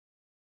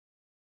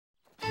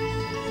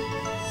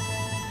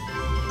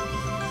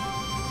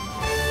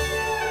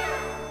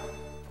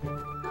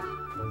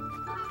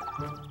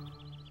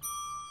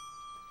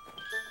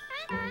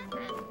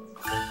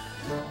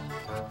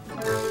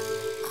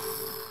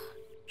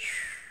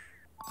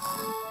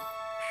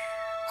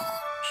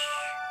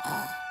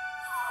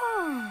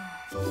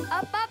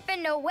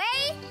getting away.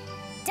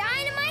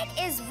 Dynamite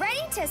is ready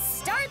to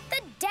start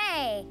the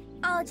day.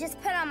 I'll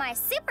just put on my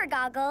super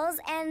goggles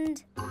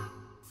and...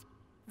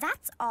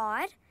 That's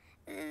odd.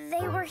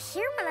 They were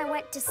here when I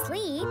went to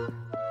sleep.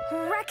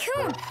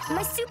 Raccoon,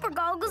 my super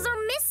goggles are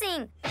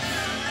missing.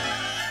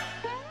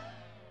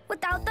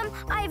 Without them,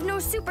 I have no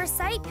super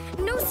sight,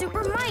 no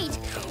super might.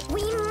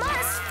 We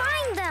must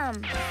find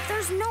them.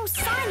 There's no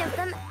sign of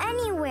them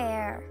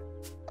anywhere.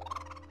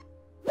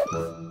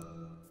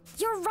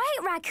 You're right,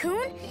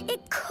 Raccoon.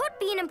 It could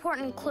be an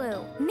important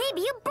clue.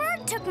 Maybe a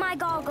bird took my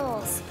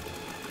goggles.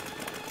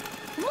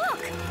 Look,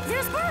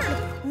 there's Bird,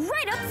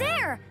 right up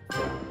there.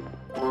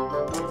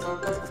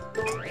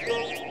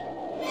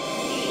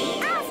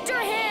 After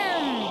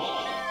him!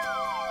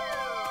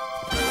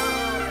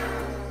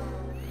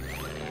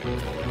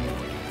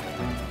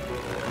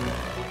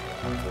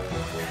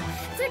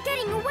 They're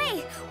getting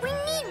away. We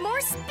need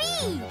more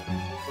speed.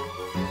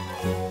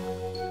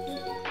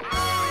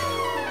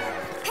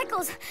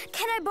 Pickles,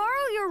 can I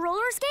borrow your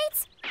roller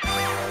skates?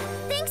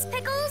 Thanks,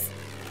 Pickles.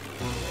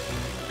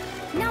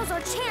 Now's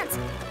our chance.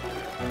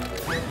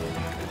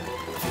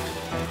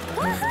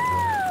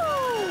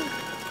 Woohoo!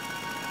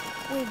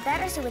 We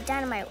better see what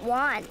Dynamite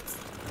wants.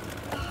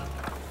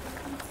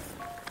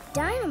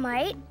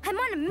 Dynamite? I'm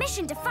on a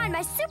mission to find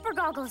my super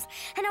goggles,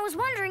 and I was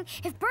wondering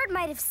if Bird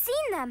might have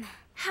seen them.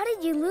 How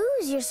did you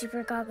lose your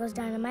super goggles,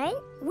 Dynamite?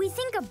 We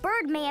think a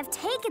bird may have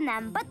taken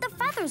them, but the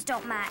feathers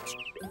don't match.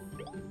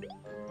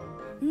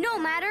 No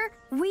matter,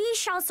 we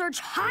shall search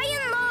high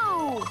and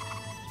low.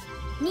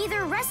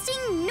 Neither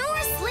resting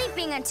nor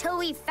sleeping until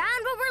we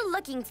found what we're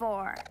looking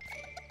for.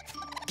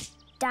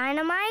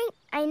 Dynamite,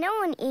 I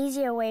know an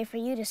easier way for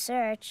you to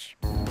search.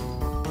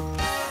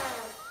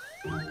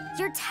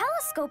 Your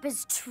telescope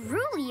is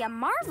truly a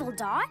marvel,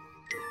 Dot.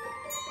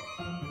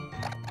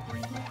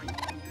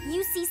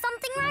 You see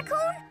something,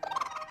 Raccoon?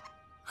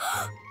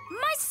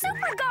 My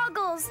super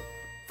goggles!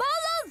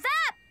 Follow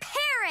that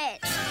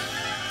parrot!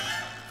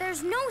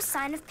 There's no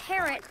sign of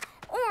Parrot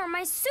or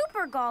my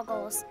super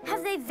goggles.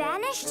 Have they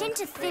vanished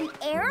into thin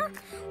air?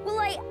 Will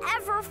I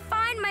ever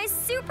find my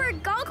super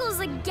goggles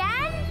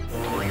again?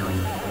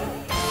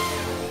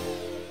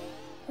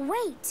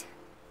 Wait,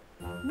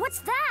 what's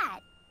that?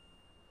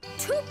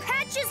 Two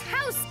Patch's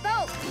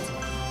houseboat.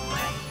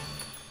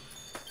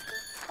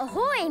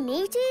 Ahoy,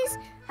 mateys!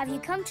 Have you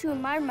come to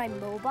admire my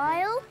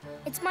mobile?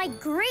 It's my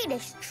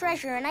greatest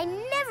treasure, and I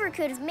never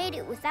could have made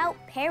it without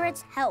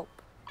Parrot's help.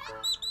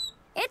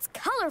 It's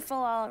colorful,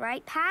 all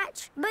right,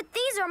 Patch, but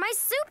these are my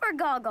super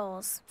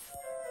goggles.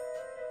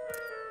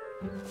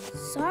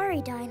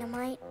 Sorry,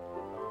 Dynamite.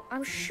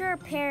 I'm sure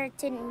Parrot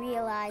didn't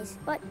realize,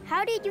 but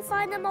how did you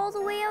find them all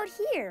the way out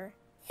here?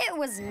 It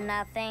was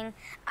nothing.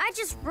 I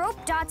just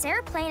roped Dot's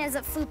airplane as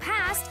it flew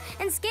past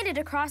and skidded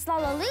across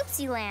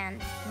Lalaloopsy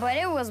land. But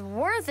it was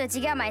worth it to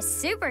get my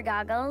super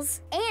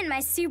goggles and my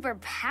super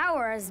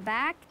powers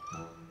back.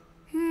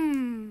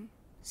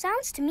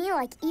 Sounds to me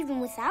like even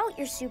without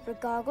your super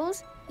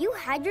goggles, you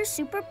had your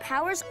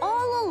superpowers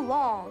all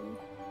along.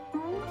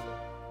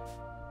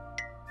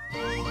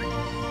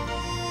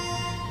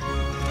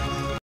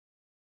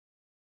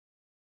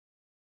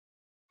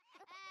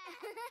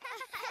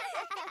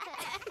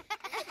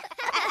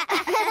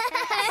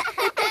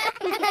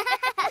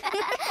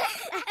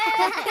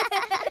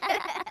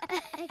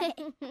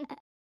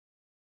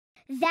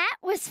 That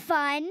was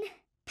fun.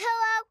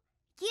 Pillow,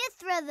 you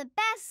throw the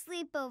best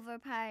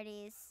sleepover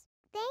parties.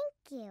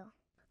 Thank you.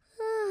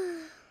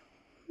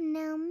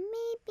 Now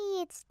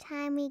maybe it's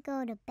time we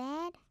go to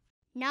bed.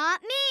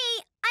 Not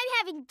me. I'm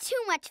having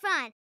too much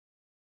fun.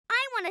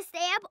 I want to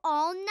stay up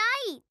all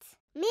night.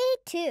 Me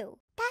too.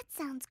 That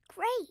sounds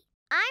great.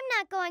 I'm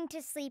not going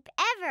to sleep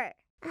ever.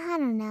 I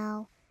don't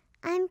know.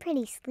 I'm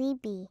pretty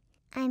sleepy.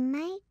 I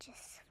might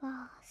just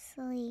fall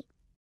asleep.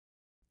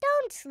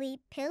 Don't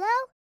sleep,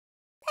 Pillow.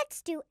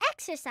 Let's do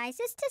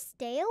exercises to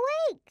stay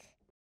awake.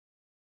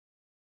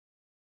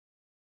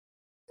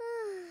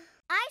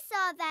 I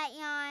saw that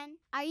yawn.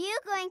 Are you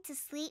going to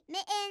sleep,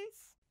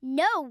 Mittens?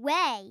 No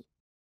way.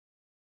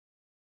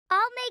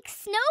 I'll make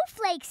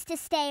snowflakes to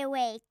stay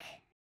awake.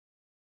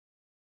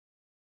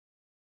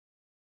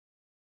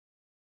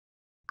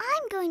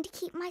 I'm going to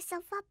keep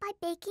myself up by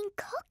baking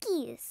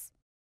cookies.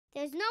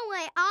 There's no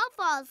way I'll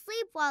fall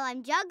asleep while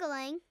I'm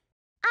juggling.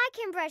 I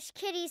can brush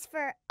kitties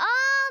for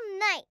all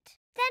night.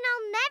 Then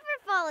I'll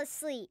never fall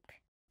asleep.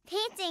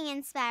 Painting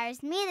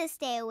inspires me to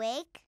stay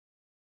awake.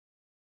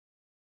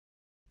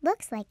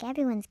 Looks like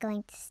everyone's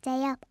going to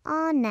stay up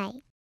all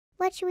night.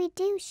 What should we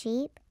do,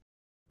 Sheep?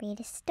 Read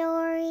a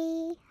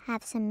story,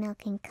 have some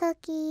milk and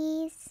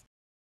cookies.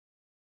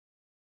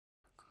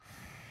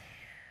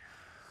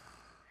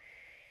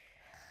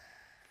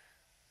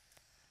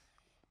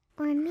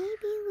 Or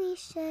maybe we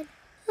should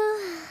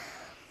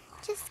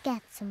just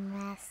get some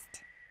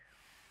rest.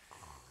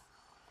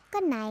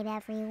 Good night,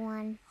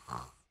 everyone.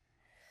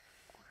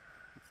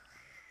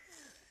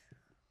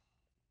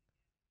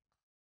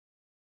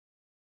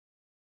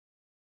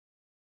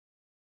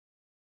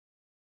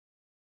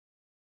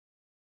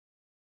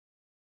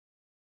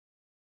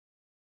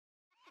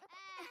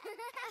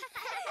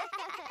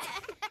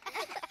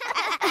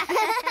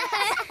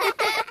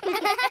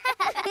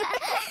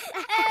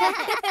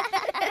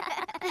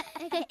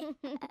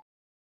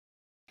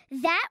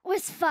 That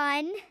was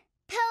fun.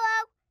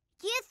 Pillow,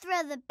 you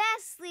throw the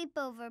best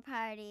sleepover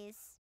parties.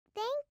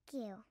 Thank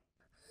you.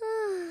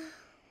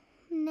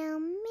 Now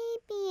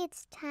maybe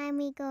it's time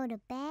we go to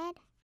bed?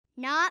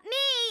 Not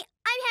me.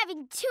 I'm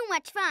having too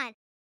much fun.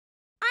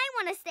 I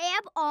want to stay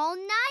up all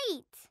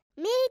night.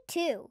 Me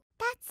too.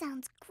 That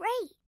sounds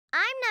great.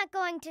 I'm not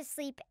going to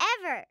sleep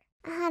ever.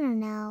 I don't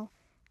know.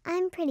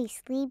 I'm pretty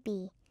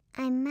sleepy.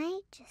 I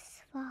might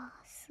just fall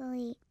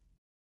asleep.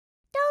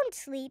 Don't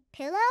sleep,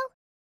 Pillow.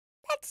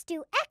 Let's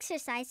do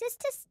exercises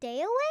to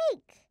stay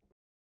awake.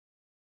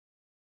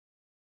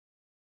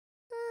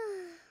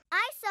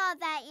 I saw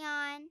that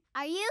yawn.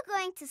 Are you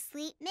going to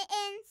sleep,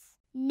 Mittens?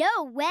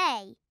 No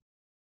way.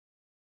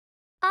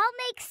 I'll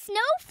make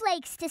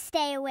snowflakes to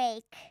stay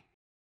awake.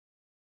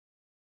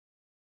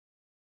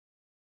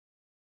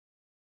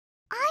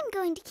 I'm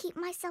going to keep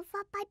myself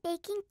up by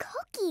baking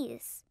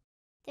cookies.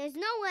 There's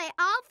no way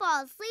I'll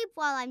fall asleep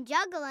while I'm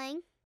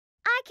juggling.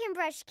 I can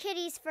brush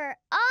kitties for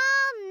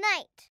all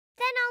night.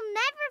 Then I'll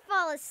never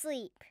fall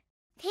asleep.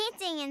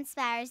 Painting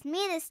inspires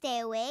me to stay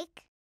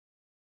awake.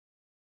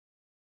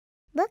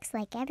 Looks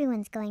like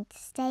everyone's going to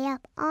stay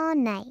up all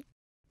night.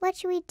 What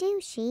should we do,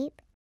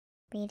 Sheep?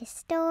 Read a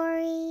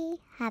story,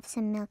 have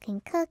some milk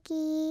and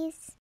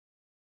cookies.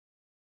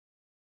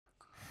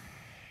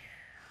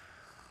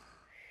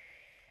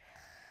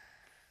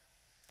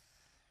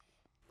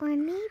 Or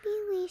maybe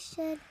we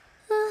should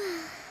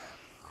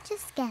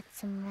just get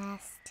some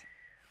rest.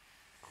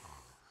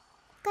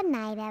 Good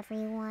night,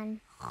 everyone.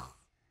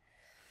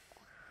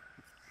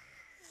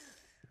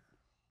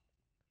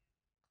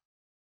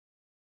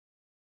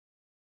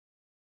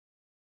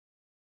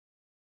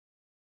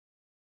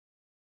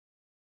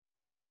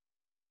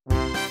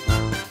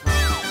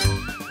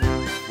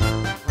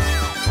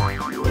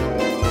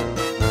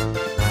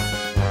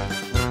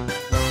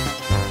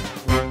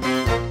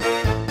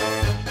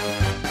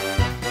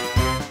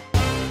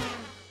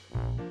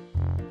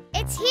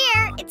 It's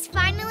here! It's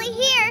finally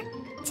here!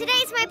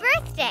 Today's my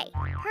birthday!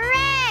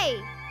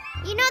 Hooray!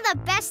 You know the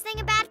best thing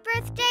about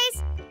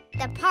birthdays?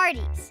 The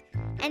parties.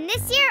 And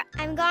this year,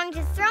 I'm going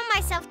to throw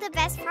myself the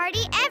best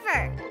party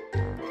ever.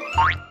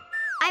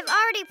 I've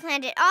already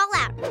planned it all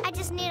out. I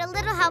just need a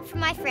little help from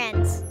my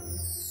friends.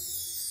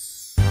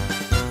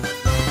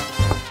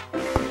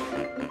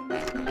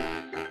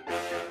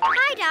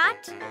 Hi,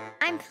 Dot.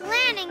 I'm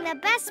planning the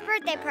best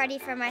birthday party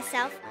for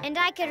myself, and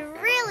I could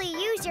really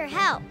use your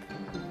help.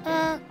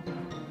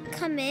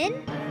 Come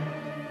in?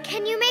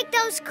 Can you make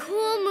those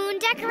cool moon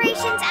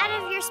decorations out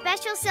of your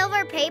special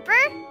silver paper?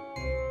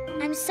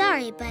 I'm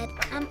sorry, but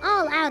I'm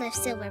all out of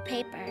silver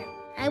paper.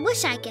 I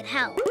wish I could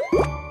help.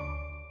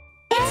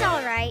 It's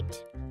all right.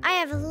 I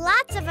have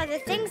lots of other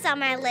things on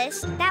my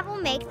list that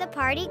will make the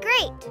party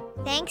great.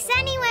 Thanks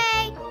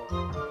anyway.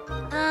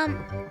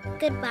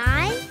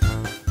 Goodbye?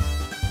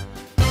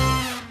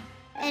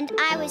 And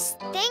I was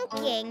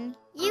thinking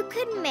you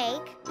could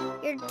make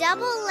your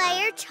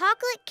double-layer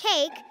chocolate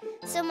cake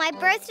so my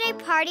birthday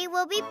party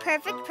will be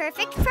perfect,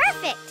 perfect,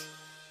 perfect.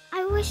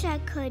 I wish I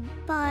could,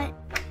 but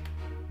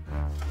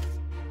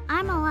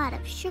I'm all out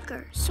of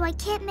sugar, so I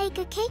can't make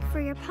a cake for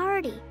your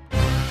party.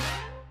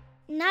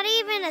 Not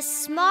even a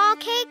small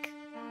cake?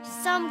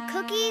 Some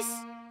cookies?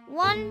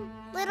 One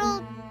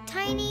little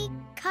tiny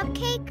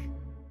cupcake?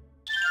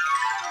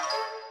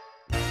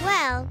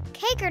 Well,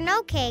 cake or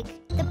no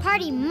cake, the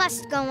party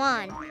must go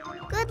on.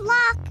 Good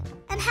luck,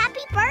 and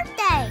happy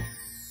birthday!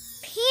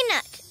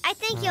 Peanut, I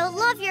think you'll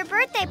love your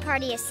birthday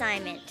party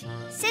assignment.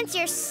 Since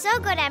you're so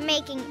good at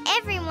making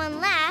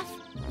everyone laugh,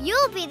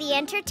 you'll be the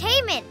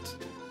entertainment.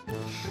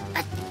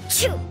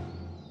 Achoo!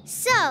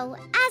 So,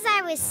 as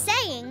I was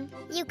saying,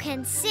 you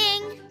can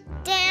sing,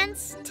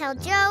 dance, tell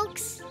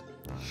jokes.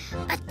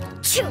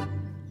 Achoo!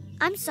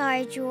 I'm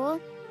sorry, Jewel,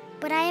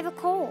 but I have a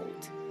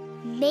cold.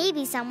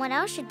 Maybe someone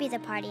else should be the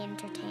party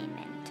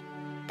entertainment.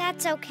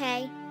 That's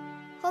okay.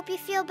 Hope you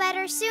feel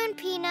better soon,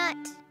 Peanut.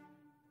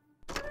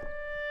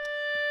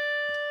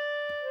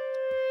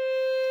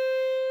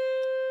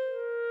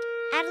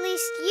 At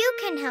least you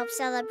can help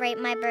celebrate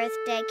my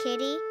birthday,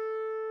 Kitty.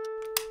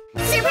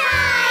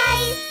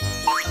 Surprise!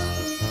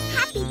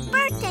 Happy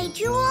birthday,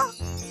 Jewel!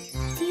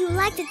 Do you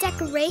like the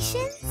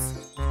decorations?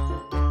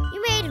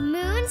 You made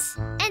moons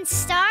and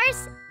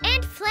stars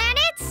and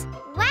planets?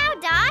 Wow,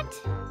 Dot!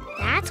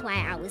 That's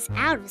why I was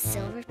out of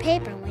silver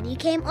paper when you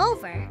came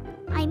over.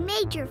 I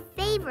made your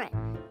favorite,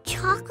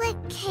 chocolate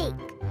cake.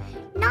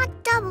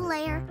 Not double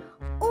layer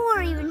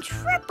or even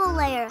triple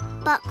layer,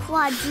 but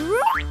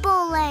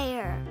quadruple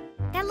layer.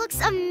 That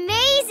looks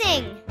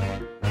amazing!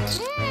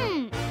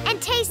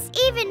 And tastes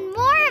even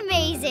more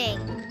amazing!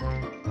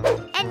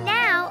 And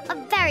now, a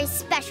very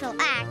special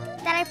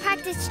act that I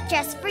practiced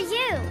just for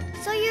you.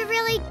 So you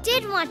really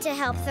did want to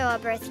help throw a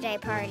birthday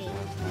party.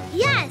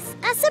 Yes,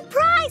 a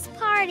surprise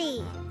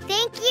party!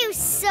 Thank you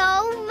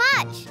so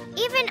much!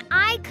 Even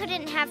I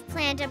couldn't have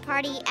planned a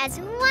party as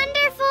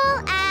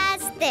wonderful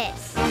as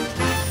this.